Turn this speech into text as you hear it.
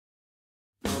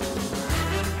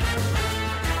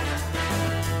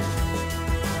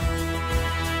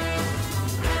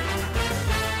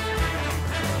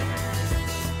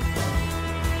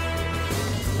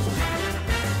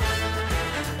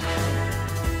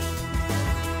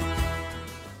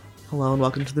Hello and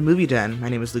welcome to the Movie Den. My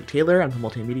name is Luke Taylor. I'm the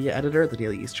multimedia editor at the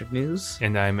Daily Eastern News.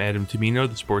 And I'm Adam Tomino,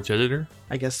 the sports editor.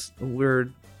 I guess we're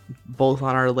both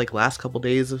on our last couple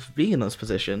days of being in those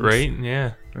positions. Right?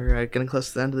 Yeah. We're getting close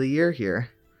to the end of the year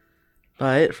here.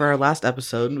 But for our last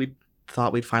episode, we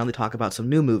thought we'd finally talk about some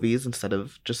new movies instead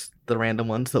of just the random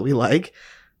ones that we like.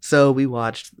 So we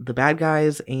watched The Bad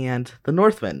Guys and The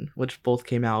Northman, which both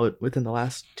came out within the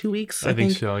last 2 weeks. I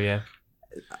think so, yeah.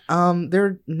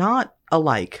 They're not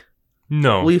alike.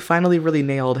 No. We finally really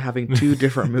nailed having two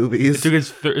different movies.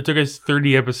 It took us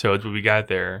 30 episodes, but we got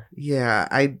there. Yeah,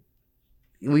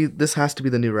 this has to be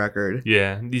the new record.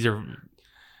 Yeah, these are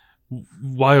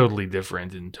wildly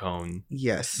different in tone.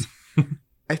 Yes.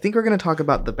 I think we're going to talk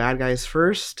about The Bad Guys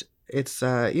first. It's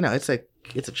it's a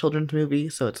children's movie,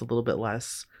 so it's a little bit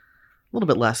less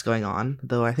going on,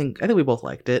 though I think we both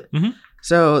liked it. Mm-hmm.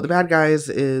 So The Bad Guys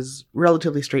is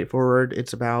relatively straightforward.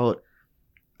 It's about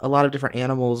a lot of different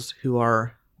animals who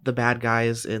are the bad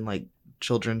guys in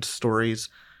children's stories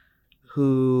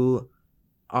they're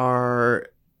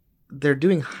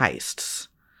doing heists.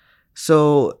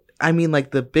 So,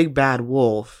 the big bad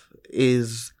wolf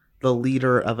is the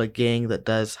leader of a gang that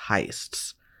does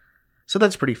heists. So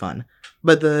that's pretty fun.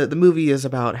 But the movie is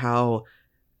about how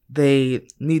they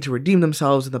need to redeem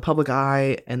themselves in the public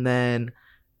eye, and then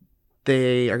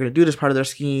they are going to do it as part of their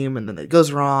scheme, and then it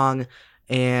goes wrong.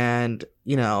 And,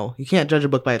 you can't judge a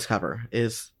book by its cover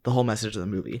is the whole message of the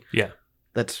movie. Yeah.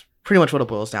 That's pretty much what it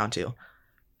boils down to.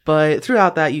 But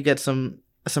throughout that, you get some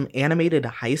animated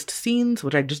heist scenes,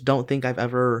 which I just don't think I've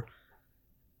ever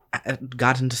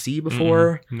gotten to see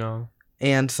before. No.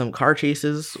 And some car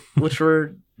chases, which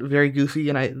were very goofy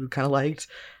and I kind of liked.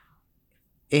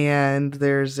 And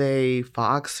there's a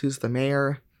fox who's the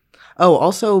mayor. Oh,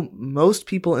 also, most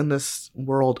people in this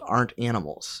world aren't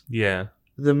animals. Yeah.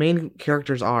 The main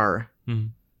characters are,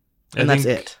 and that's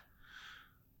it.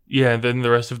 Yeah, then the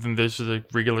rest of them, there's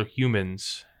regular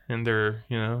humans, and they're,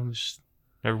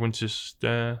 everyone's just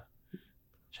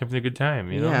having a good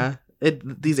time, Yeah,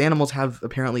 these animals have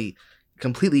apparently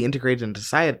completely integrated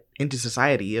into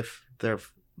society if their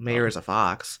mayor is a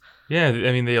fox. Yeah,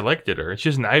 they elected her. It's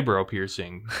just an eyebrow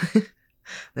piercing.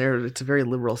 It's a very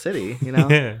liberal city,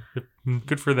 Yeah,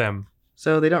 good for them.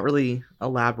 So they don't really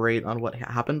elaborate on what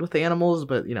happened with the animals,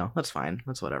 but that's fine.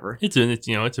 That's whatever. It's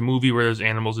a movie where there's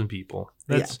animals and people.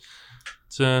 You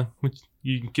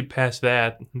get past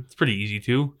that. It's pretty easy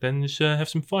to. Then just have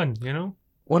some fun.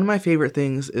 One of my favorite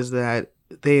things is that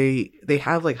they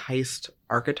have heist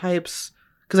archetypes,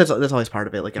 because that's always part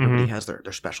of it. Everybody has their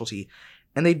specialty,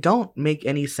 and they don't make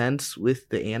any sense with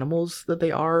the animals that they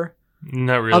are.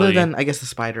 Not really. Other than, I guess, the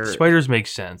spider. Spiders make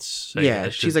sense. I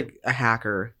guess. She's a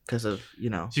hacker because of,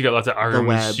 She's got lots of arms. The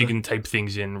web. She can type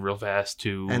things in real fast,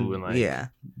 too. And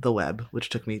the web, which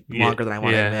took me longer than I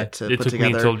want to admit to put together. It took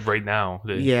me until right now.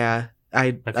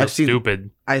 I feel stupid.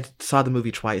 I saw the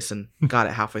movie twice and got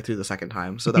it halfway through the second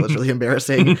time, so that was really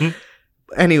embarrassing.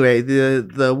 Anyway,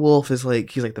 the wolf is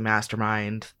he's the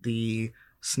mastermind. The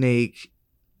snake,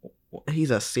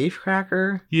 he's a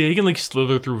safecracker. Yeah, he can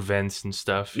slither through vents and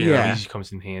stuff. He just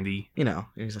comes in handy.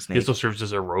 He's a snake. He also serves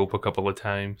as a rope a couple of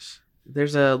times.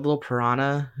 There's a little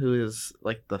piranha who is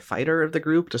the fighter of the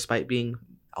group, despite being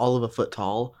all of a foot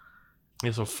tall. He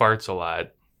also farts a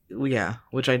lot. Yeah,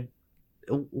 which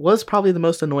was probably the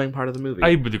most annoying part of the movie.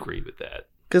 I would agree with that.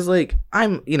 Because,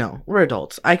 we're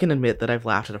adults. I can admit that I've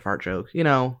laughed at a fart joke.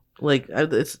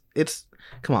 It's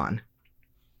come on.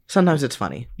 Sometimes it's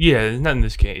funny. Yeah, not in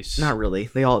this case. Not really.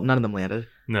 None of them landed.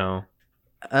 No.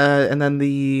 And then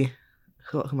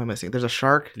who am I missing? There's a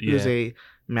shark who's a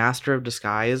master of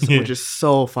disguise, which is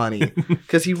so funny.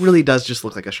 Because he really does just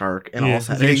look like a shark in all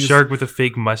settings. He's a shark with a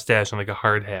fake mustache and a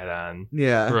hard hat on.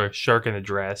 Yeah. Or a shark in a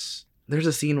dress. There's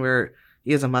a scene where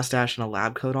he has a mustache and a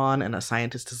lab coat on, and a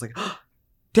scientist is like, oh,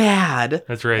 Dad!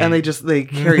 That's right. And they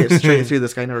carry it straight through.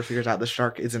 This guy never figures out the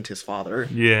shark isn't his father.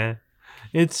 Yeah.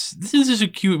 This is just a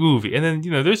cute movie. And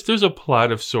then, there's a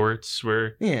plot of sorts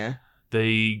where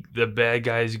the bad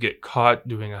guys get caught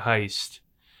doing a heist.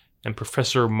 And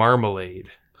Professor Marmalade,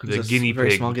 the guinea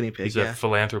pig, small guinea pig, he's a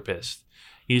philanthropist.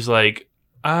 He's like,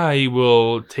 I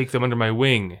will take them under my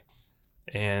wing,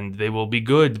 and they will be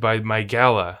good by my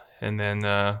gala. And then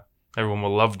everyone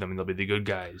will love them, and they'll be the good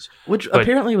guys. Which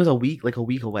apparently was a week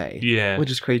away. Yeah.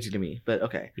 Which is crazy to me, but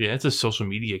okay. Yeah, it's a social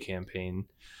media campaign.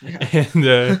 Yeah.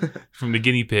 And from the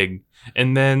guinea pig.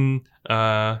 And then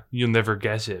you'll never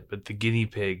guess it, but the guinea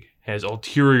pig has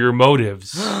ulterior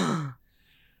motives.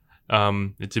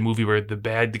 It's a movie where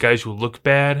the guys who look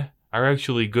bad are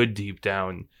actually good deep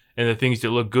down, and the things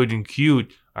that look good and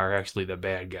cute are actually the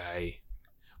bad guy.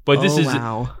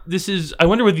 But this is. I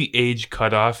wonder what the age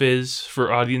cutoff is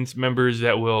for audience members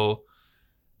that will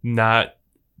not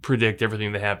predict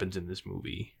everything that happens in this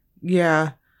movie.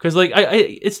 Yeah, because like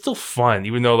it's still fun,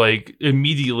 even though like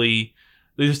immediately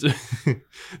there's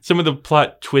some of the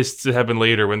plot twists that happen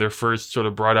later when they're first sort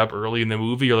of brought up early in the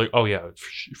movie. You're like, oh yeah,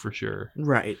 for sure,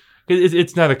 right?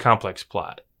 It's not a complex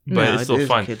plot, but it's still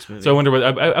fun. So I wonder what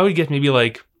I would guess maybe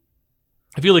like.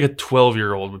 I feel like a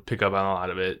 12-year-old would pick up on a lot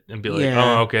of it and be like,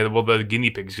 oh, okay, well, the guinea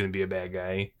pig's going to be a bad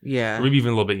guy. Yeah. Or maybe even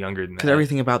a little bit younger than that. Because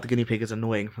everything about the guinea pig is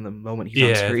annoying from the moment he's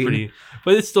on screen.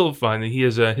 But it's still fun. He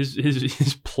has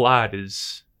his plot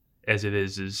is, as it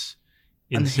is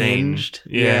insane. Unhinged.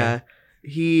 Yeah.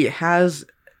 He has...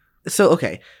 So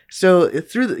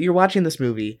you're watching this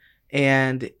movie,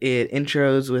 and it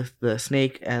intros with the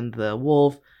snake and the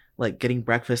wolf, like, getting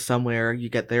breakfast somewhere. You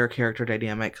get their character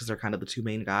dynamic, because they're kind of the two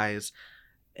main guys.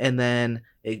 And then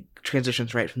it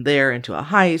transitions right from there into a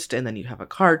heist, and then you have a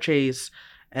car chase,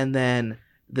 and then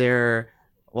they're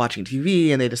watching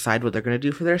TV, and they decide what they're going to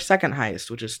do for their second heist,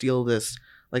 which is steal this,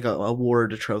 like, a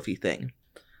award trophy thing.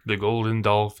 The Golden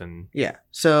Dolphin. Yeah.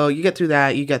 So you get through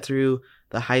that, you get through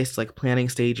the heist, like, planning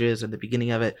stages and the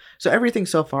beginning of it. So everything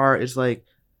so far is, like,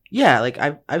 yeah, like,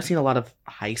 I've seen a lot of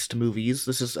heist movies.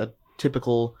 This is a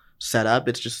typical setup.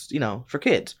 It's just, for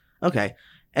kids. Okay.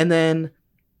 And then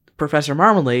Professor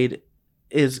Marmalade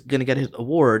is going to get his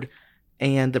award,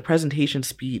 and the presentation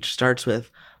speech starts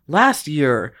with, last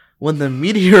year, when the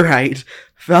meteorite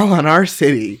fell on our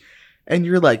city. And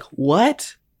you're like,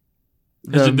 what?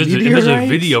 There's a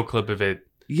video clip of it.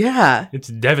 Yeah. It's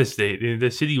devastating. The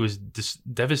city was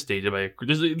devastated by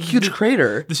there's a huge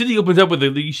crater. The city opens up with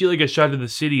you see like a shot of the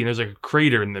city, and there's like a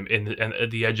crater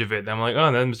at the edge of it. And I'm like,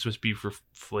 oh, that must be for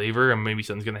flavor, and maybe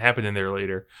something's going to happen in there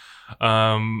later.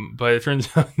 But it turns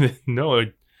out that no,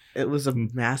 it was a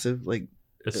massive, like,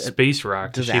 a space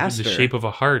rock, disaster. The shape of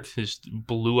a heart, just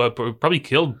blew up, or probably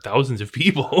killed thousands of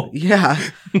people. Yeah.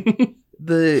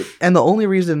 The only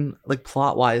reason, like,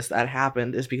 plot wise that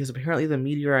happened is because apparently the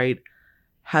meteorite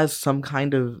has some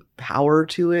kind of power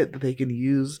to it that they can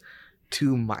use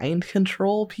to mind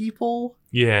control people.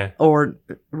 Yeah. Or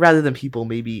rather than people,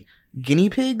 maybe guinea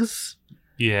pigs.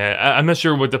 Yeah, I'm not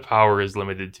sure what the power is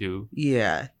limited to.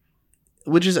 Yeah.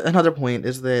 Which is another point,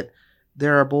 is that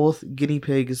there are both guinea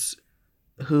pigs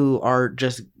who are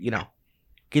just,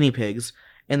 guinea pigs,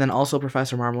 and then also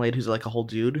Professor Marmalade, who's like a whole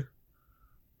dude.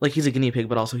 Like, he's a guinea pig,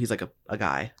 but also he's like a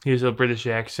guy. He has a British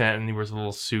accent, and he wears a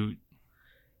little suit.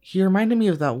 He reminded me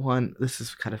of that one, this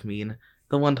is kind of mean,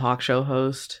 the one talk show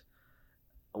host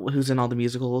who's in all the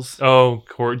musicals. Oh,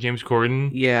 James Corden?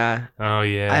 Yeah. Oh,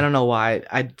 yeah. I don't know why.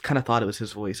 I kind of thought it was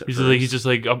his voice at first. He's just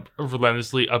like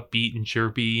relentlessly upbeat and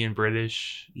chirpy and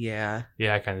British. Yeah.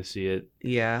 Yeah, I kind of see it.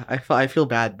 Yeah, I feel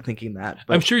bad thinking that.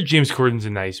 But I'm sure James Corden's a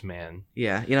nice man.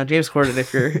 Yeah, James Corden,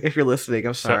 if you're listening,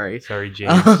 I'm sorry. Sorry,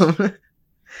 James.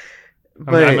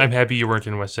 But I'm happy you weren't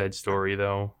in West Side Story,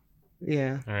 though.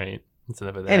 Yeah. All right. That's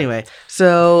enough of that. Anyway,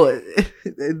 so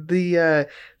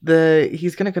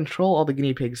he's gonna control all the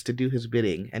guinea pigs to do his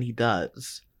bidding, and he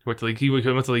does. He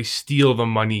wants to steal the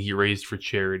money he raised for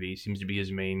charity. Seems to be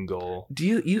his main goal.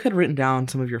 You had written down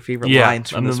some of your favorite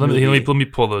lines from this movie. Let me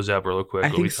pull those up real quick. I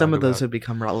think some of those have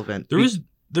become relevant.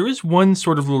 There is one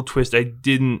sort of little twist I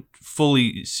didn't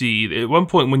fully see. At one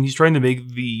point, when he's trying to make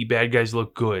the bad guys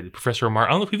look good, Professor I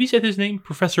don't know if he said his name,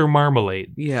 Professor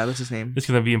Marmalade. Yeah, that's his name. It's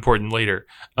going to be important later.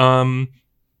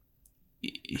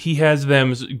 He has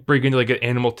them break into like an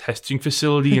animal testing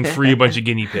facility and free a bunch of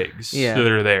guinea pigs that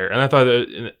are there. And I thought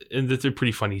that's a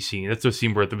pretty funny scene. That's the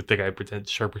scene where the guy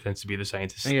pretends to be the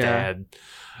scientist's dad.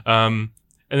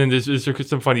 And then there's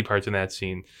some funny parts in that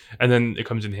scene. And then it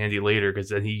comes in handy later because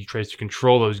then he tries to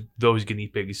control those guinea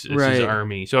pigs as his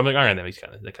army. So I'm like, all right,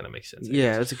 that kind of makes sense.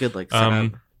 Yeah, it's a good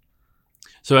setup.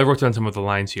 So I wrote down some of the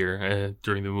lines here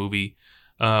during the movie.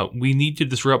 We need to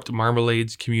disrupt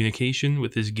Marmalade's communication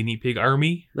with his guinea pig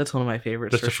army. That's one of my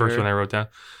favorites. That's the first one I wrote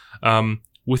down.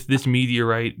 With this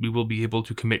meteorite, we will be able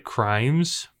to commit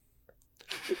crimes.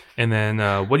 And then,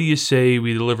 what do you say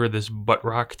we deliver this butt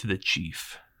rock to the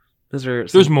chief?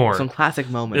 There's more. Some classic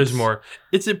moments. There's more.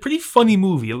 It's a pretty funny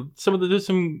movie. There's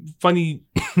some funny,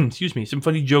 some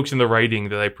funny jokes in the writing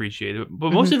that I appreciated.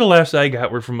 But most of the laughs I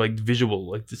got were from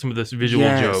some of the visual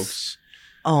jokes.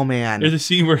 Oh man! There's a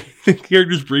scene where the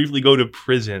characters briefly go to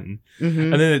prison,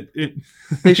 and then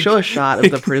they show a shot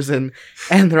of the prison,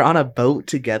 and they're on a boat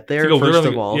to get there. First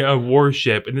of all, a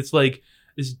warship, and it's like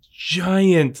this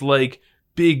giant,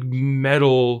 big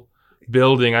metal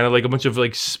building on a bunch of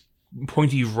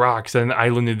pointy rocks on an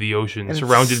island in the ocean, and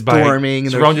surrounded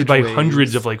by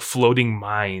hundreds of floating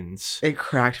mines. It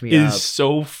cracked me up. It is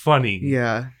so funny.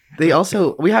 Yeah. They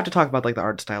also we have to talk about like the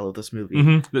art style of this movie.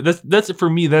 Mm-hmm. That's for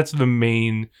me. That's the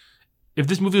main. If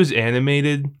this movie was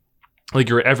animated, like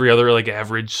your every other like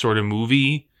average sort of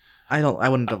movie, I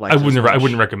wouldn't have liked. I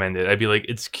wouldn't recommend it. I'd be like,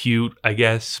 it's cute, I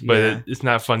guess, but it's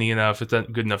not funny enough. It's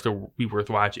not good enough to be worth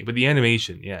watching. But the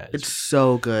animation, it's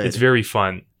so good. It's very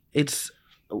fun.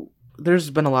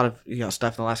 There's been a lot of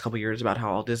stuff in the last couple of years about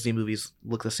how all Disney movies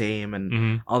look the same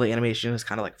and all the animation has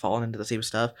kind of like fallen into the same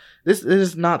stuff. This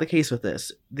is not the case with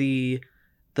this. A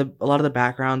lot of the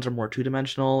backgrounds are more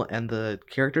 2-dimensional and the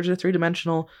characters are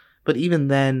 3-dimensional, but even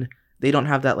then they don't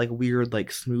have that like weird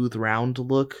like smooth round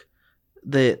look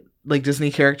that like Disney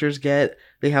characters get.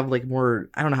 They have like more,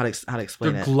 I don't know how to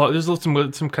explain it. There's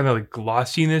some kind of like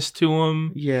glossiness to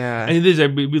them. Yeah. And it is,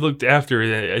 we looked after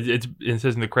it. It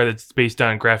says in the credits it's based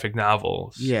on graphic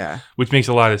novels. Yeah. Which makes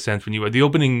a lot of sense when the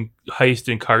opening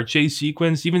heist and car chase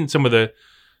sequence, even some of the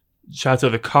shots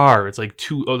of the car, it's like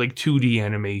 2D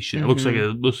animation. It looks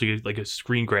like a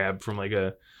screen grab from like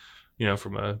a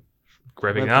from a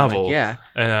graphic novel. Yeah.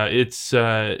 And it's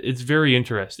very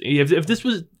interesting. If this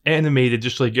was animated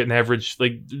just like an average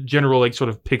like general like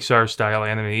sort of Pixar style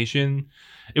animation,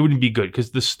 it wouldn't be good because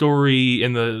the story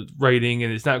and the writing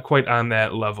and it's not quite on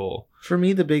that level. For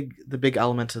me, the big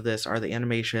elements of this are the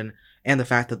animation and the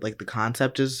fact that like the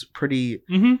concept is pretty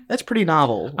that's pretty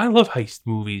novel. I love heist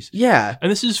movies. Yeah.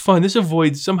 And this is fun. This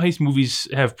avoids some heist movies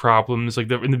have problems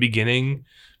like in the beginning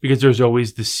because there's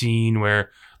always the scene where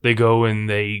they go and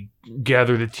they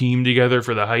gather the team together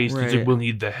for the heist. Right. It's like, we'll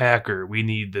need the hacker. We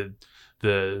need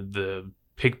the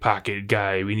pickpocket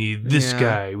guy. We need this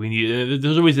guy. We need.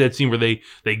 There's always that scene where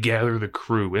they gather the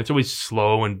crew. And it's always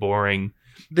slow and boring.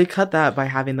 They cut that by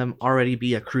having them already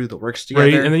be a crew that works together.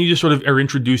 Right, and then you just sort of are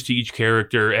introduced to each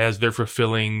character as they're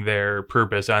fulfilling their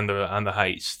purpose on the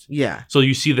heist. Yeah. So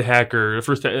you see the hacker.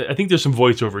 First, I think there's some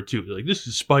voiceover too. Like, this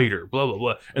is Spider, blah blah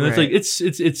blah, and it's like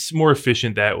it's more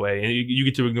efficient that way, and you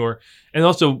get to ignore. And it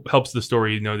also helps the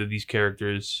story, that these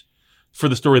characters, for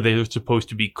the story, they're supposed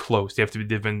to be close. They have to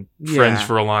they've been friends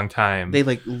for a long time. They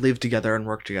like live together and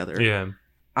work together. Yeah.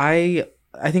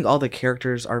 I think all the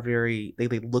characters are they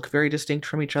look very distinct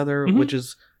from each other, which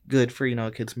is good for,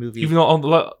 a kid's movie. Even though a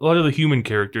lot of the human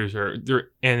characters they're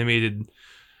animated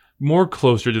more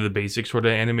closer to the basic sort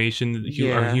of animation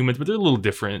are humans, but they're a little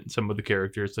different. Some of the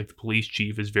characters, like the police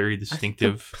chief, is very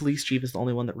distinctive. The police chief is the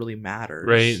only one that really matters.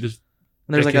 Right.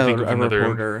 There's like a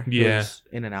reporter who's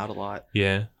in and out a lot.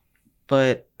 Yeah.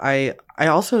 But I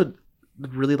also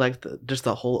really liked just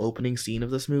the whole opening scene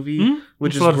of this movie,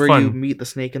 which is where you meet the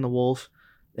snake and the wolf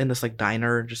in this like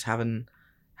diner, just having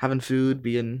food,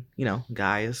 being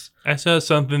guys. I saw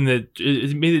something that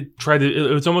it made it try to.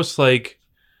 It was almost like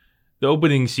the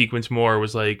opening sequence more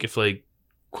was like if like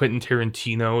Quentin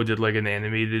Tarantino did like an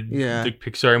animated like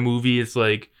Pixar movie. It's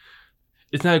like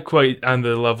it's not quite on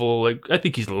the level. Like I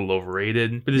think he's a little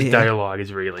overrated, but his dialogue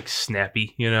is very like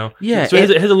snappy. Yeah. So it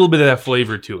has a little bit of that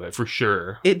flavor to it for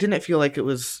sure. It didn't feel like it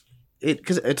was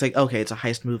because it's like okay, it's a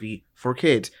heist movie for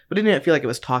kids, but it didn't feel like it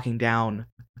was talking down.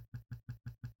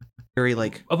 Very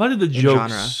like a lot of the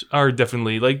jokes are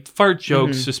definitely like fart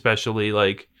jokes, especially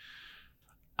like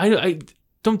I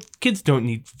don't kids don't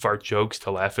need fart jokes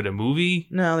to laugh at a movie.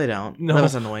 No, they don't. No. That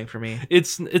was annoying for me.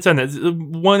 It's on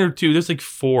one or two. There's like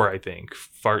 4, I think,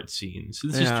 fart scenes.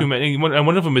 It's just too many. And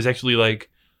one of them is actually like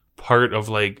part of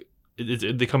like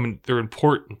they're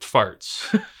important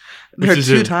farts. There are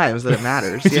 2 times that it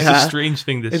matters. It's just a strange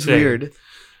thing to say. It's weird.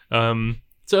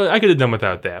 So I could have done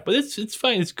without that, but it's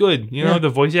fine. It's good. The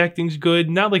voice acting's good.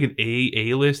 Not like an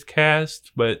A-list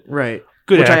cast, but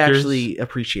good Which actors. I actually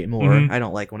appreciate more. I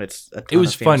don't like when it's a ton It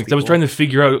was of fun because I was people. trying to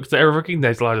figure out because I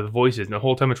recognized a lot of the voices, and the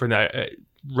whole time I'm trying to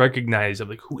recognize. I'm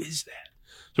like, who is that?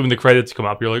 So when the credits come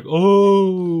up, you're like,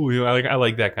 oh, I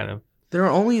like that kind of. There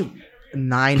are only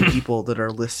 9 people that are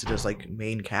listed as like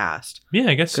main cast. Yeah,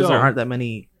 I guess so. Because there aren't that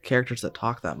many characters that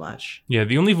talk that much. Yeah,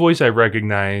 the only voice I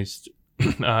recognized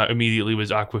immediately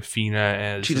was Awkwafina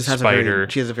as Spider.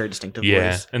 She has a very distinctive voice.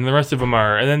 Yeah, and the rest of them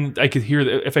are. And then I could hear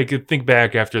if I could think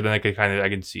back after, then I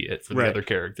can see it for the other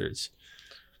characters.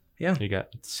 Yeah, you got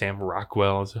Sam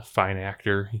Rockwell as a fine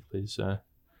actor. He plays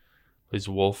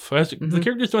Wolf. The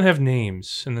characters don't have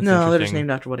names, and that's they're just named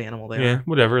after what animal they are. Yeah,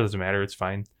 whatever, it doesn't matter. It's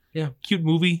fine. Yeah, cute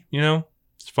movie.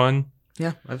 It's fun.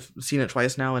 Yeah, I've seen it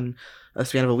twice now in a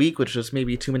span of a week, which was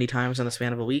maybe too many times in the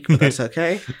span of a week, but that's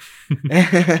okay.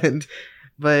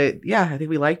 But yeah, I think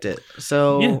we liked it.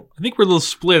 So yeah, I think we're a little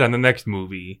split on the next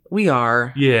movie. We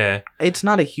are. Yeah. It's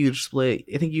not a huge split.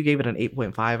 I think you gave it an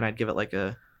 8.5 and I'd give it like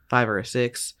a 5 or a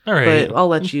 6. All right. But I'll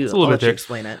let you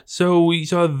explain it. So we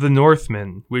saw The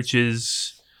Northman, which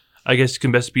is, I guess,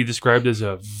 can best be described as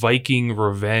a Viking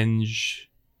revenge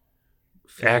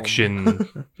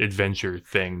action adventure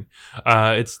thing.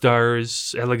 It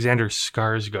stars Alexander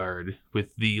Skarsgård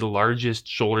with the largest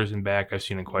shoulders and back I've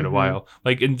seen in quite a while.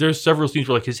 Like, and there's several scenes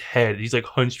where like his head, he's like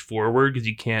hunched forward because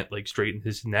he can't like straighten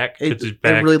his neck. His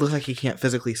back. It really looks like he can't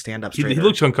physically stand up straight. He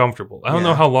looks uncomfortable. I don't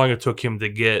know how long it took him to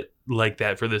get like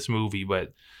that for this movie,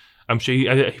 but I'm sure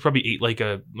he probably ate like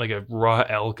a raw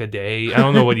elk a day. I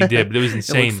don't know what he did, but it was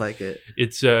insane. It looks like it.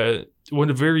 It's one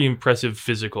a very impressive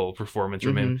physical performance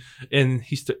from him, and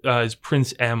he's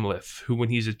Prince Amleth, who when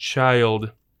he's a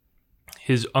child,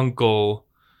 his uncle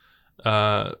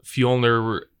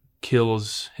Fjolnir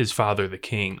kills his father, the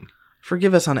king.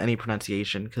 Forgive us on any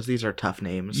pronunciation because these are tough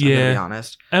names. I'm gonna be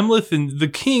honest. Amleth, and the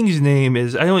king's name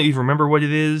is, I don't even remember what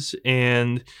it is,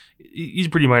 and he's a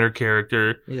pretty minor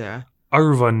character. Yeah.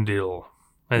 Arvundil.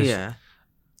 Yeah.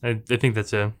 I think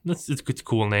it's a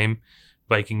cool name.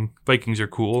 Vikings are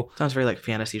cool. Sounds very like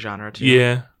fantasy genre too.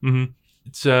 Yeah. Mm-hmm.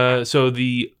 It's so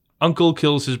the uncle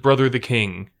kills his brother the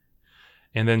king,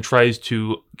 and then tries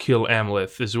to kill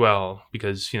Amleth as well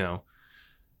because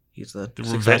he's the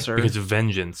successor because of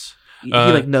vengeance. He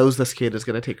like knows this kid is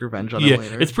gonna take revenge on him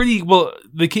later. It's pretty well.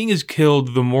 The king is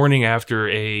killed the morning after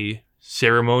a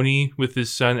ceremony with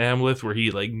his son Amleth, where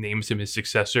he like names him his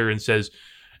successor and says,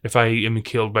 "If I am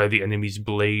killed by the enemy's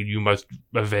blade, you must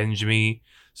avenge me."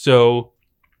 So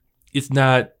it's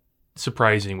not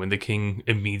surprising when the king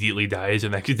immediately dies the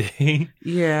next day.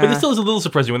 Yeah. But it still is a little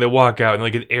surprising when they walk out and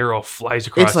like an arrow flies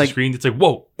across the screen. It's like,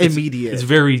 whoa. Immediate. It's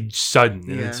very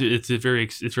sudden. And it's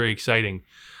very exciting.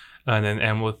 And then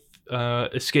Amleth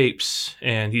escapes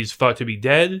and he's thought to be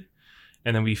dead.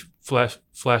 And then we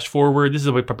flash forward. This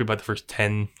is probably about the first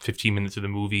 10, 15 minutes of the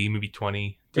movie, maybe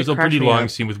 20. There's a pretty long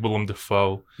scene with Willem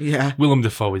Dafoe. Yeah. Willem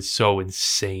Dafoe is so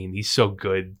insane. He's so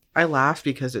good. I laughed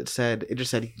because it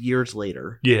just said years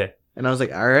later. Yeah. And I was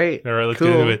like, all right, let's get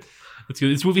into it. Let's go.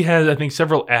 This movie has, I think,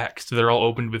 several acts that are all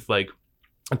opened with like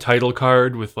a title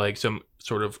card with like some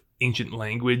sort of ancient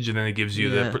language, and then it gives you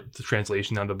the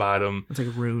translation on the bottom. It's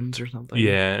like runes or something.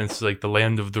 Yeah, and it's like the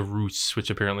land of the Rus, which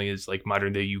apparently is like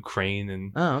modern day Ukraine,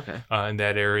 and in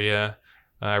that area.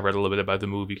 I read a little bit about the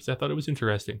movie because I thought it was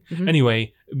interesting. Mm-hmm.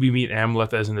 Anyway, we meet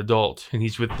Amleth as an adult, and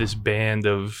he's with this band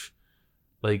of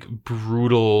like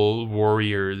brutal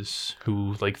warriors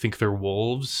who like think they're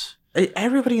wolves.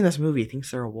 Everybody in this movie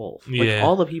thinks they're a wolf. Like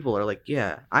all the people are like,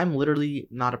 yeah, I'm literally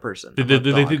not a person.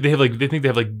 They have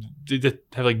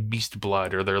like beast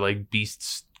blood, or they're like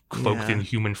beasts cloaked in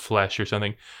human flesh or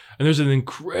something. And there's an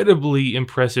incredibly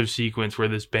impressive sequence where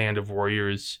this band of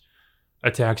warriors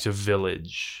attacks a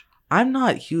village. I'm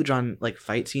not huge on like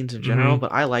fight scenes in general,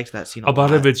 but I liked that scene a lot. A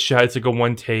lot of it's shot. It's like a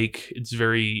one take. It's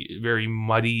very, very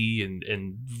muddy,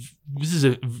 and this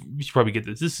is we should probably get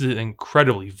this. This is an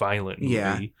incredibly violent movie.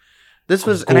 Yeah. This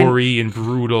was gory and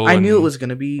brutal. I knew it was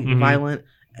going to be violent,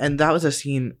 and that was a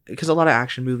scene because a lot of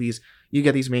action movies, you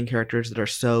get these main characters that are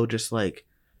so just like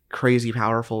crazy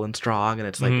powerful and strong, and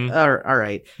it's like, all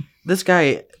right, this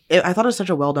guy. I thought it was such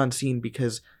a well done scene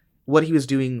because what he was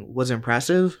doing was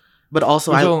impressive, but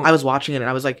also I was watching it and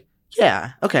I was like,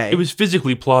 yeah, okay. It was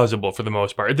physically plausible for the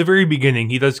most part. At the very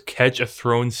beginning, he does catch a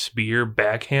thrown spear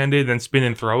backhanded, then spin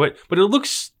and throw it, but it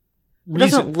looks. It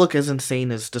doesn't look as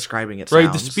insane as describing it sounds.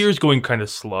 Right, the spear's going kind of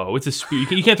slow. It's a spear.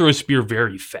 You can't throw a spear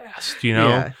very fast, you know?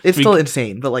 Yeah, it's still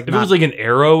insane, but like if it was like an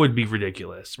arrow, it'd be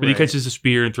ridiculous. But he catches a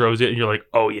spear and throws it, and you're like,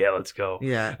 oh yeah, let's go.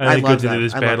 Yeah, and I love that. Into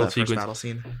this battle sequence. Battle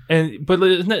scene. But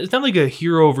it's not like a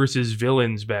hero versus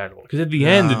villains battle, because at the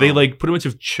end they like put a bunch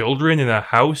of children in a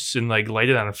house and like light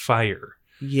it on fire.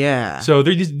 Yeah. So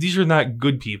these are not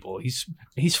good people. He's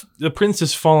the prince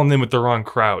has fallen in with the wrong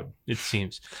crowd, it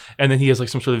seems, and then he has like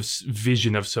some sort of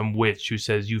vision of some witch who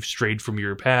says you've strayed from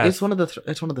your path. It's one of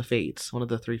the fates, one of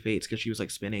the three fates, because she was like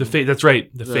spinning the fate. That's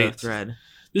right, the fate thread.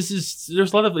 There's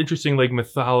a lot of interesting like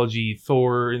mythology.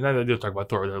 Thor, and they'll talk about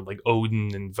Thor. They're like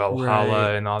Odin and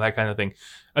Valhalla and all that kind of thing.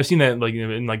 I've seen that like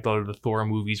in like the Thor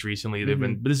movies recently. They've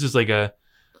been, but this is like a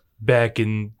back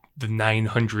in the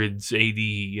 900s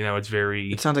AD, it's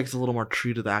very. It sounds like it's a little more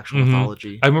true to the actual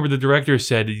mythology. I remember the director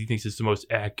said he thinks it's the most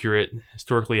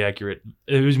historically accurate.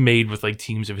 It was made with like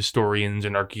teams of historians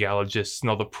and archaeologists,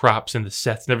 and all the props and the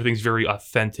sets and everything's very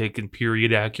authentic and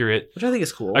period accurate, which I think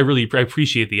is cool. I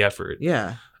appreciate the effort.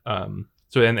 Yeah.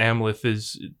 So then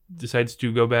Amleth decides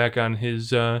to go back on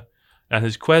his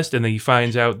quest, and then he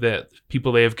finds out that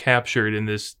people they have captured in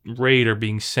this raid are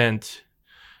being sent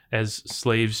as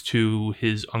slaves to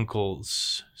his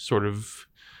uncle's sort of,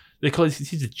 they call it,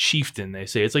 he's a chieftain, they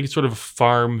say. It's like sort of a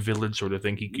farm village sort of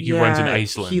thing. He runs in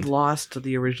Iceland. He lost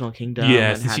the original kingdom.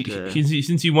 Yeah,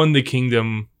 since he won the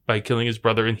kingdom by killing his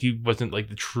brother, and he wasn't like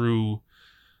the true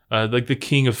like the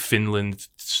king of Finland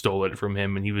stole it from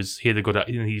him, and he had to go to,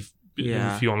 and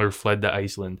Fjolnir fled to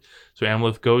Iceland. So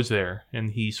Amleth goes there,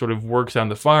 and he sort of works on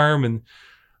the farm and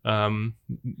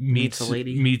meets a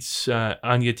lady. Meets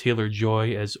Anya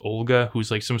Taylor-Joy as Olga,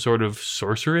 who's like some sort of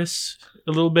sorceress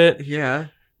a little bit. Yeah.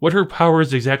 What her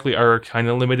powers exactly are kind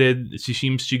of limited. It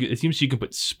seems she can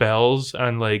put spells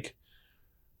on like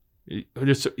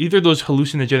either those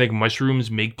hallucinogenic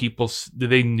mushrooms make people.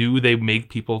 They make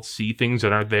people see things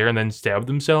that aren't there and then stab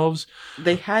themselves.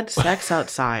 They had sex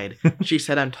outside. She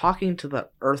said, "I'm talking to the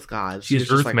earth gods."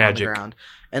 She's earth just, magic. On the ground.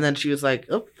 And then she was like,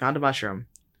 "Oh, found a mushroom,"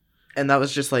 and that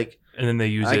was just like. And then they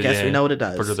use it. I guess we know what it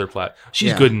does. Part of their plot.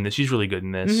 She's good in this. She's really good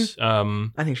in this.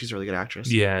 Mm-hmm. I think she's a really good actress.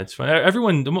 Yeah, it's fun.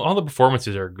 Everyone, all the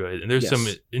performances are good, and there's some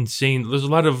insane. There's a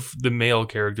lot of the male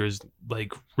characters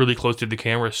like really close to the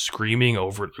camera, screaming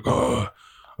over it,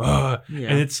 like,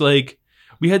 and it's like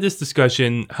we had this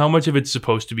discussion. How much of it's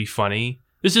supposed to be funny?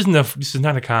 This is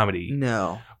not a comedy.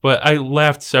 No, but I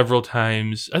laughed several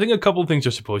times. I think a couple of things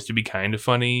are supposed to be kind of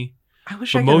funny. I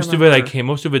wish, but I most of it I can't.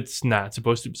 Most of it's not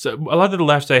supposed to. So a lot of the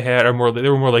laughs I had are more. They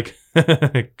were more like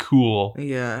cool.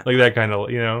 Yeah, like that kind of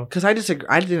Because I disagree.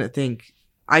 I didn't think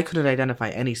I couldn't identify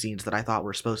any scenes that I thought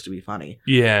were supposed to be funny.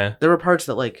 Yeah, there were parts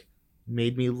that like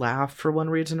made me laugh for one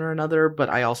reason or another, but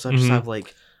I also just have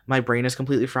like my brain is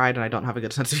completely fried and I don't have a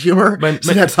good sense of humor.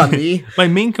 So that's on me. My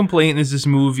main complaint is this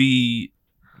movie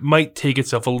might take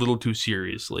itself a little too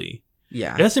seriously.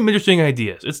 Yeah, it has some interesting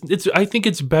ideas. It's. I think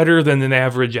it's better than an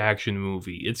average action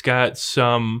movie. It's got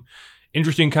some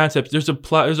interesting concepts. There's a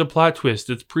plot twist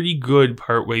that's pretty good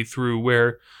partway through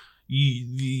where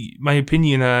my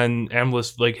opinion on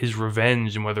Amleth, like his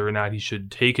revenge and whether or not he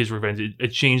should take his revenge, it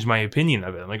changed my opinion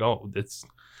of it. I'm like, oh, that's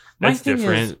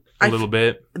different a little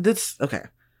bit. That's okay.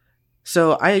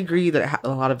 So I agree that it had a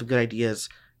lot of good ideas.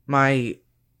 My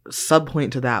sub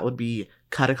point to that would be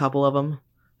cut a couple of them.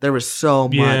 There was so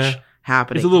much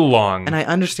happening. It's a little long. And I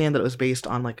understand that it was based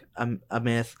on like a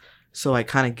myth, so I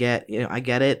kind of get, I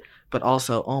get it, but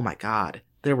also, oh my god,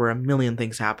 there were a million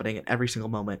things happening at every single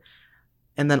moment.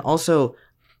 And then also,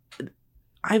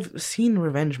 I've seen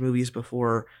revenge movies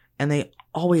before, and they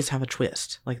always have a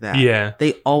twist like that. Yeah.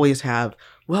 They always have,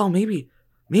 well, maybe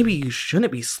you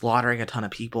shouldn't be slaughtering a ton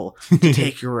of people to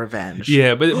take your revenge.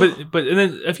 Yeah, but and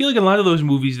then I feel like in a lot of those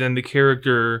movies, then the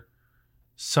character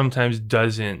sometimes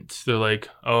doesn't. They're like,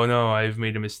 oh no, I've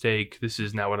made a mistake. This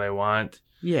is not what I want.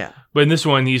 Yeah. But in this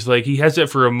one, he's like, he has it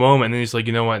for a moment, and then he's like,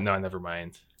 you know what? No, never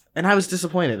mind. And I was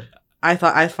disappointed.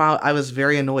 I was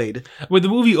very annoyed. When the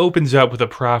movie opens up with a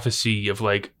prophecy of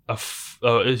like it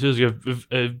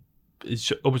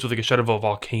opens with like a shot of a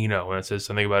volcano, and it says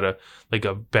something about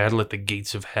a battle at the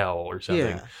gates of hell or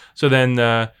something. Yeah. So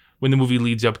then when the movie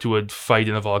leads up to a fight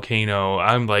in a volcano,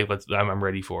 I'm like, I'm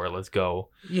ready for it. Let's go.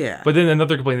 Yeah. But then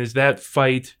another complaint is that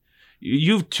fight.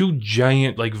 You have two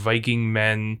giant like Viking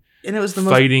men. And it was the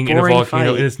fighting most in a volcano, fight.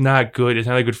 And it's not good. It's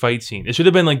not a good fight scene. It should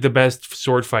have been like the best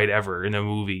sword fight ever in a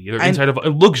movie. They're inside of it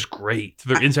looks great.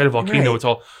 They're inside a volcano.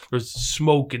 Right. There's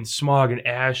smoke and smog and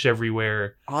ash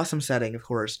everywhere. Awesome setting, of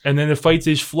course. And then the fights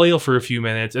is flail for a few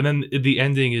minutes, and then the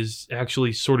ending is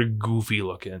actually sort of goofy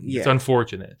looking. Yeah. It's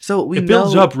unfortunate. So it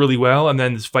builds up really well, and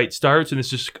then this fight starts, and it's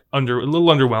just a little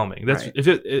underwhelming. That's right. If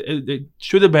it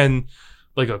should have been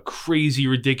like a crazy,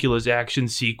 ridiculous action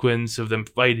sequence of them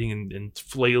fighting and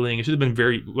flailing. It should have been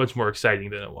very much more exciting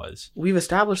than it was. We've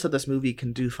established that this movie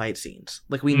can do fight scenes.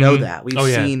 Like, we know that. We've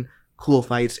seen cool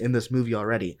fights in this movie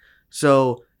already.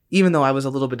 So, even though I was a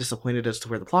little bit disappointed as to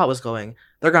where the plot was going,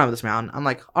 they're going up this mountain. I'm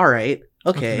like, all right,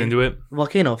 okay. Into it.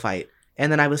 Volcano fight.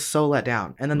 And then I was so let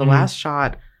down. And then the last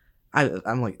shot,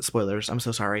 I'm like, spoilers, I'm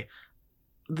so sorry.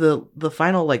 The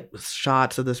final, like,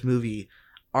 shots of this movie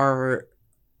are...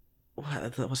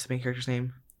 What's the main character's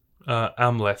name?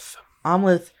 Amleth.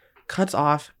 Amleth cuts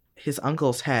off his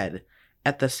uncle's head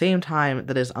at the same time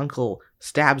that his uncle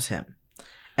stabs him.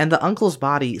 And the uncle's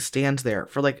body stands there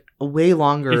for like a way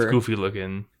longer. It's goofy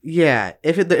looking. Yeah.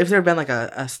 If there had been like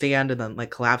a stand and then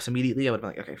like collapse immediately, I would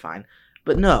have been like, okay, fine.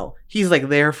 But no, he's like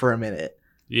there for a minute.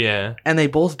 Yeah. And they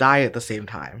both die at the same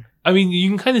time. I mean, you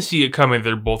can kind of see it coming.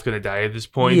 They're both going to die at this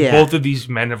point. Yeah. Both of these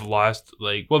men have lost,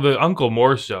 the uncle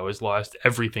more so has lost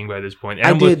everything by this point.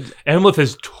 Amleth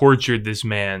has tortured this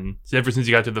man ever since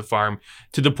he got to the farm,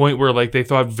 to the point where, like, they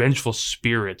thought vengeful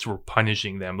spirits were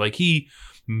punishing them. Like, he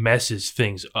messes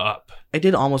things up. I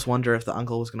did almost wonder if the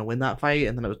uncle was going to win that fight,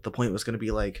 and then the point was going to be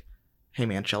like, hey,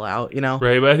 man, chill out, you know?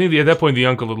 Right, but I think at that point, the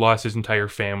uncle had lost his entire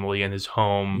family and his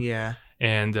home. Yeah.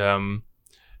 And,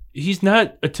 he's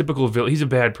not a typical villain. He's a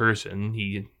bad person.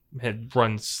 He had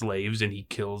run slaves and he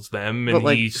kills them. And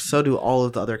but so do all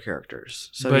of the other characters.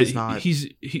 So he's not.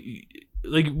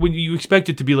 like when you expect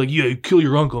it to be like, yeah, kill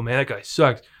your uncle, man, that guy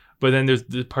sucks. But then there's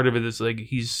the part of it is like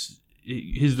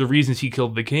the reasons he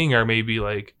killed the king are maybe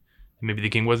the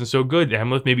king wasn't so good.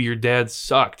 Hamlet, maybe your dad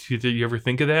sucked. Did you ever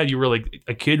think of that? You were like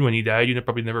a kid when he died. You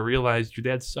probably never realized your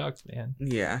dad sucked, man.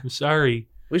 Yeah. I'm sorry.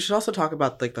 We should also talk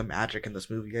about like the magic in this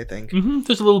movie, I think. Mm-hmm.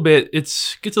 There's a little bit.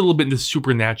 It gets a little bit into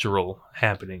supernatural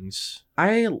happenings.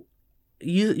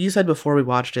 You said before we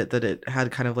watched it that it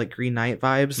had kind of like Green Knight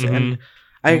vibes, and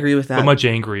I agree with that. But much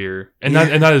angrier and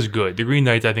not as good. The Green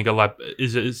Knight, I think, a lot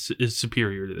is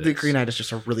superior to this. The Green Knight is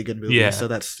just a really good movie. Yeah. So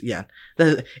that's it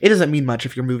doesn't mean much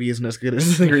if your movie isn't as good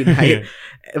as the Green Knight.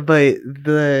 But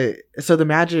the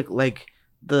magic, like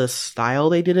the style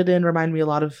they did it in, reminded me a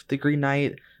lot of the Green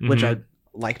Knight, which I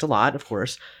liked a lot, of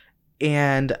course.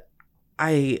 And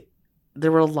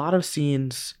there were a lot of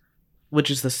scenes,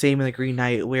 which is the same in the Green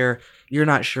Knight, where you're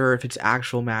not sure if it's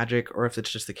actual magic or if it's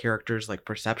just the character's like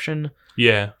perception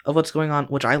of what's going on,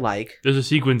 which I like. There's a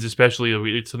sequence, especially,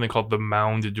 it's something called the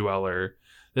Mound Dweller,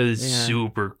 that is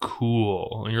super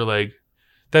cool. And you're like,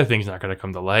 that thing's not going to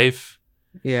come to life.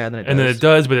 Yeah, and then it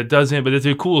does, but it doesn't. But it's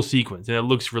a cool sequence, and it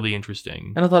looks really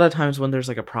interesting. And a lot of times when there's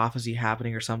like a prophecy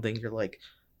happening or something, you're like,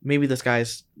 maybe this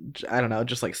guy's, I don't know,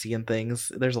 just like seeing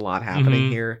things. There's a lot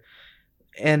happening here.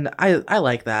 And I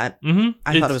like that.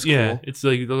 I thought it was cool. Yeah, it's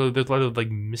like there's a lot of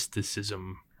like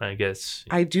mysticism, I guess.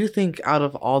 I do think out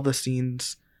of all the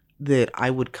scenes that I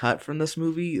would cut from this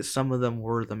movie, some of them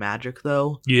were the magic,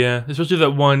 though. Yeah, especially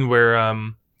that one where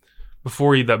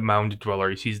before that Mound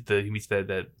Dweller, he meets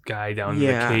that guy down in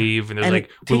the cave, and there's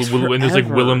there's like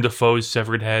Willem Dafoe's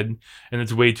severed head, and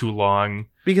it's way too long.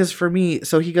 Because for me,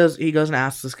 so he goes and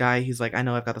asks this guy. He's like, I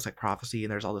know I've got this like prophecy,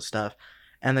 and there's all this stuff,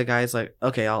 and the guy's like,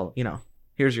 okay, I'll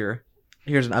here's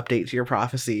an update to your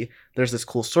prophecy. There's this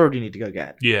cool sword you need to go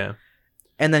get. Yeah.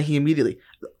 And then he immediately,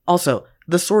 also,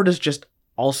 the sword is just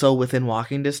also within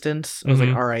walking distance. I was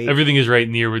like, all right. Everything is right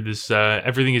near where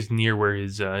everything is near where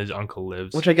his uncle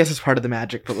lives. Which I guess is part of the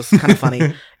magic, but was kind of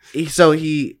funny. So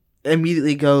he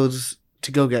immediately goes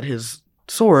to go get his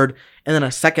sword, and then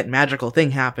a second magical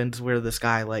thing happens where this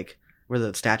guy, like, where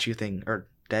the statue thing, or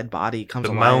dead body comes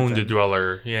alive. The Mound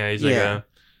Dweller. Yeah, he's like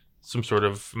some sort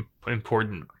of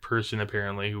important person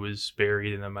apparently who was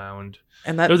buried in a mound,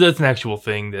 and that's an actual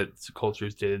thing that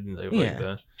cultures did. And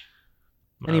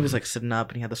and he was like sitting up,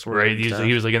 and he had the sword. Right,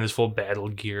 he was like in this full battle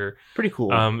gear. Pretty cool.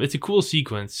 It's a cool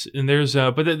sequence, and there's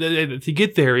but to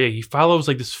get there, he follows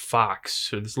like this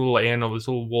fox or this little animal, this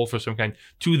little wolf or some kind,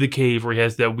 to the cave where he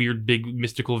has that weird big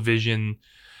mystical vision.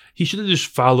 He should have just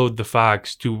followed the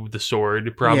fox to the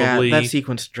sword, probably. Yeah, that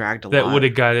sequence dragged a lot. That would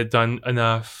have got it done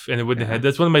enough, and it wouldn't have had...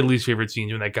 That's one of my least favorite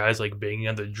scenes, when that guy's, like, banging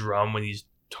on the drum when he's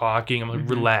talking. I'm like,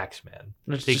 relax, man.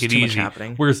 There's Take it easy.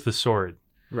 Where's the sword?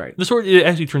 Right. The sword, it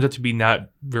actually turns out to be not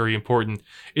very important.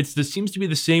 It seems to be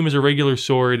the same as a regular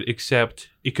sword, except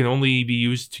it can only be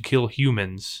used to kill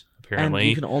humans, apparently. And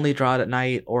you can only draw it at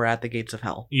night or at the gates of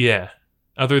hell. Yeah.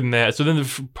 Other than that, so then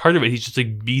the part of it, he's just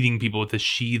like beating people with a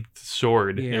sheathed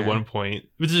sword at one point,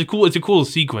 which is it's a cool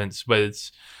sequence, but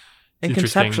it's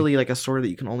conceptually like a sword that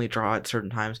you can only draw at certain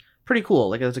times. Pretty cool.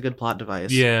 Like, it's a good plot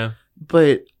device. Yeah.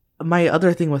 But my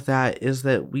other thing with that is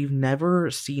that we've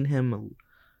never seen him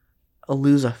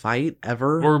lose a fight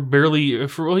ever, or barely.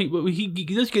 He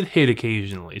does get hit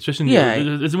occasionally, especially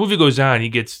as the movie goes on. He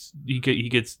gets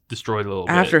destroyed a little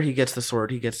bit. After he gets the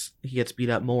sword, he gets beat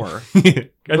up more. I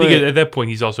think at that point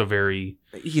he's also very.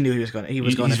 He knew he was going.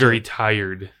 He's very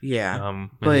tired. Yeah, and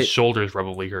his shoulders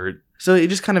probably hurt. So it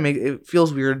just kind of it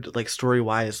feels weird, like story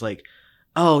wise, like,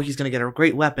 oh, he's gonna get a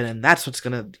great weapon, and that's what's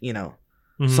gonna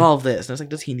solve this. And it's like,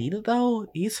 does he need it though?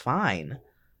 He's fine.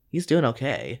 He's doing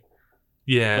okay.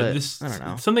 Yeah, I don't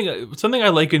know. Something I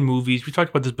like in movies, we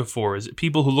talked about this before, is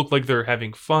people who look like they're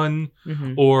having fun,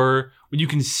 or when you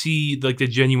can see like the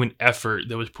genuine effort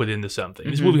that was put into something.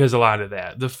 This movie has a lot of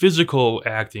that. The physical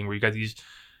acting, where you got these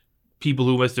people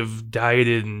who must have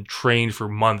dieted and trained for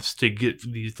months to get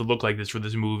these to look like this for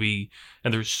this movie,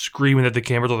 and they're screaming at the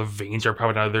camera till the veins are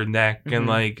popping out of their neck, and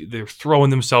like they're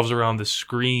throwing themselves around the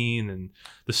screen, and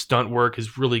the stunt work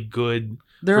is really good.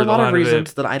 There are a lot of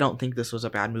reasons that I don't think this was a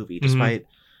bad movie,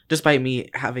 despite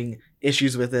me having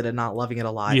issues with it and not loving it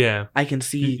a lot. Yeah. I can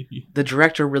see the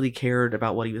director really cared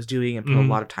about what he was doing and put a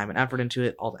lot of time and effort into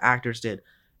it. All the actors did.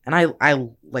 And I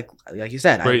like you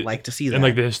said, I like to see that. And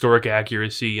like the historic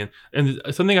accuracy and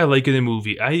something I like in a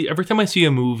movie. Every time I see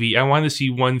a movie, I want to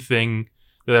see one thing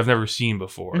that I've never seen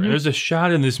before. And there's a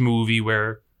shot in this movie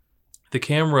where the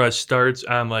camera starts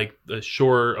on like the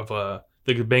shore of the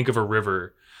bank of a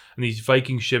river. And these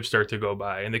Viking ships start to go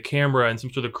by, and the camera and some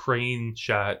sort of crane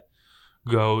shot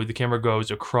the camera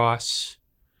goes across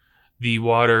the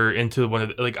water into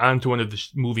onto one of the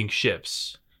moving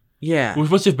ships. Yeah. Which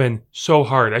must have been so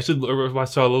hard. I saw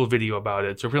a little video about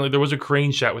it. So apparently there was a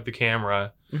crane shot with the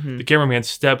camera. Mm-hmm. The cameraman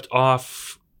stepped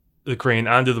off the crane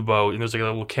onto the boat, and there's like a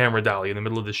little camera dolly in the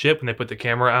middle of the ship, and they put the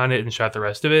camera on it and shot the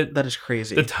rest of it. That is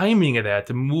crazy. The timing of that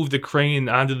to move the crane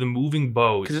onto the moving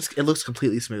boat, because it looks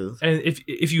completely smooth. And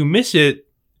if you miss it,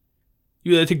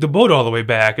 you gotta take the boat all the way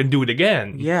back and do it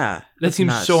again. Yeah, that seems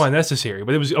nuts. So unnecessary.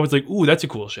 But I was like, ooh, that's a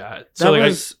cool shot. So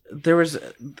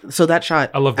that shot.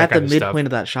 I love that at the midpoint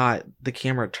of that shot. The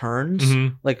camera turns,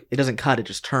 like it doesn't cut; it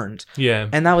just turns. Yeah,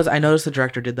 and I noticed the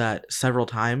director did that several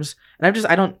times, and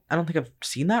I don't think I've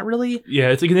seen that really. Yeah,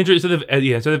 it's like instead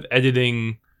of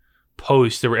editing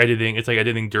post, they were editing. It's like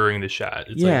editing during the shot.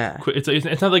 It's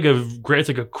it's not like it's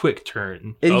like a quick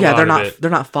turn. They're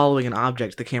not following an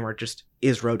object. The camera just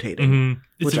is rotating,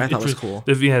 which I thought was cool.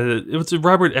 It's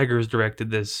Robert Eggers directed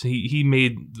this. He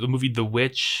made the movie The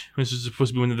Witch, which is supposed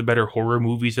to be one of the better horror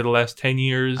movies of the last 10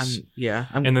 years.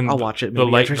 I'll watch it.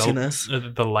 Maybe after seeing this.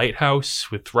 The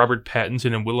Lighthouse with Robert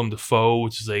Pattinson and Willem Dafoe,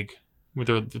 which is like with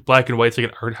the black and white, it's like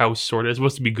an art house sort of. It's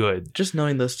supposed to be good. Just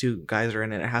knowing those two guys are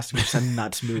in it, it has to be some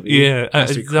nuts movie. Yeah,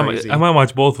 I might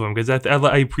watch both of them because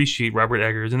I appreciate Robert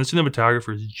Eggers, and the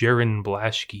cinematographer is Jaron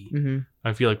Blaschke. Mm-hmm.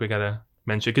 I feel like we gotta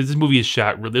mention because this movie is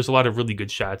shot. There's a lot of really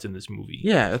good shots in this movie.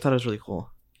 Yeah, I thought it was really cool.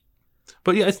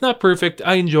 But yeah, it's not perfect.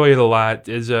 I enjoy it a lot.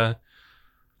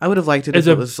 I would have liked it if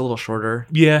it was a little shorter.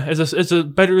 Yeah, as a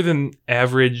better than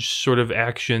average sort of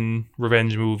action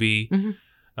revenge movie.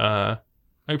 Mm-hmm.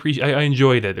 I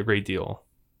enjoyed it a great deal.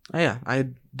 Oh, yeah, I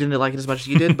didn't like it as much as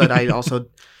you did, but I also,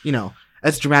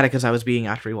 as dramatic as I was being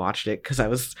after we watched it, because I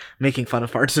was making fun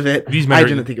of parts of it, I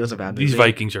didn't think it was a bad movie. These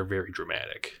Vikings are very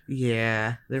dramatic.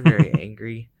 Yeah, they're very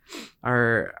angry.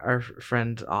 Our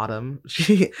friend Autumn,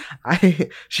 she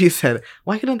said,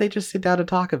 "Why couldn't they just sit down and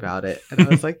talk about it?" And I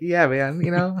was like, "Yeah, man,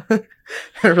 that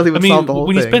really would solve the whole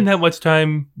thing." When you spend that much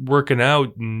time working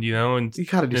out and and you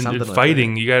gotta do something and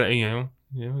fighting, you gotta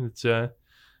it's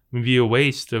maybe a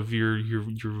waste of your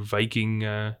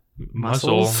Viking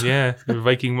muscle. Yeah, your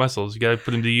Viking muscles. You gotta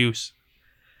put them to use.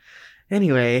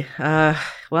 Anyway,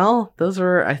 those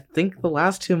were, I think, the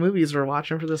last two movies we're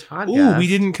watching for this podcast. Ooh, we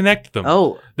didn't connect them.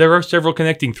 Oh. There are several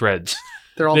connecting threads.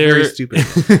 They're all very stupid.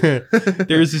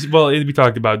 There's this, we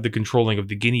talked about the controlling of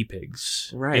the guinea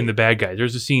pigs in The Bad Guys.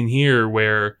 There's a scene here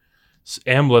where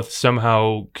Amleth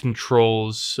somehow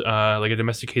controls like a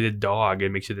domesticated dog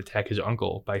and makes it attack his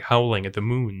uncle by howling at the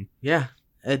moon. Yeah,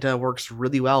 it works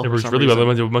really well. It works really well.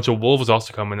 A bunch of wolves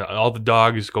also come and all the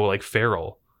dogs go like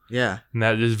feral. Yeah. And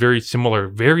that is very similar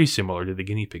to the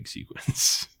guinea pig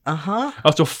sequence. Uh-huh.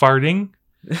 Also farting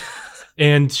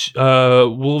and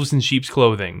wolves in sheep's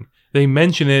clothing. They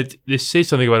mention it. They say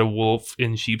something about a wolf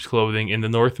in sheep's clothing in the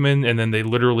Northman, and then they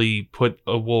literally put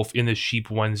a wolf in a sheep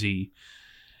onesie.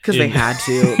 Because they had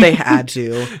to. They had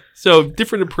to. So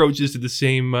different approaches to the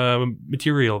same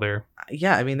material there.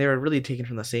 Yeah, I mean, they were really taken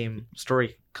from the same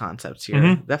story concepts here.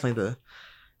 Mm-hmm. Definitely the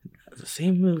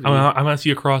same movie. I'm going to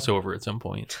see a crossover at some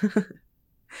point.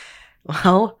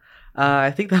 Well,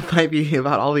 I think that might be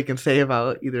about all we can say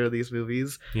about either of these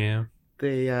movies. Yeah.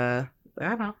 They, I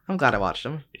don't know. I'm glad I watched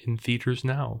them. In theaters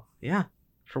now. Yeah,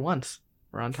 for once.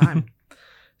 We're on time.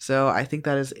 So I think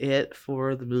that is it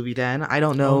for the Movie Den. I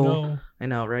don't know. Oh, no. I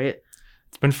know, right?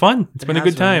 It's been fun. It's been a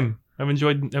good time. I've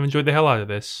enjoyed the hell out of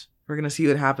this. We're going to see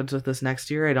what happens with this next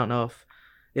year. I don't know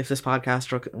if this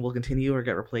podcast will continue or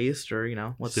get replaced or,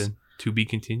 what's to be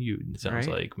continued. It sounds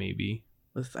like maybe.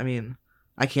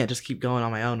 I can't just keep going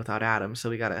on my own without Adam, so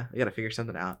we gotta figure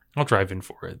something out. I'll drive in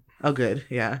for it. Oh, good.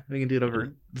 Yeah, we can do it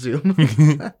over Zoom.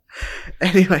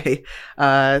 Anyway,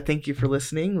 thank you for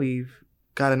listening. We've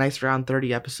got a nice round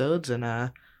 30 episodes, and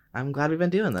I'm glad we've been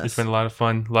doing this. It's been a lot of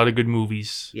fun. A lot of good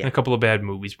movies. Yeah. And a couple of bad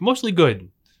movies. Mostly good.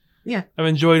 Yeah. I've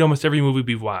enjoyed almost every movie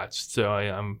we've watched, so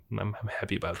I'm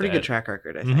happy about that. Pretty good track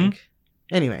record, I think.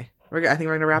 Anyway, I think we're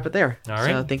going to wrap it there. All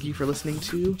right. So thank you for listening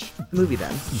to Movie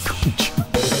Den.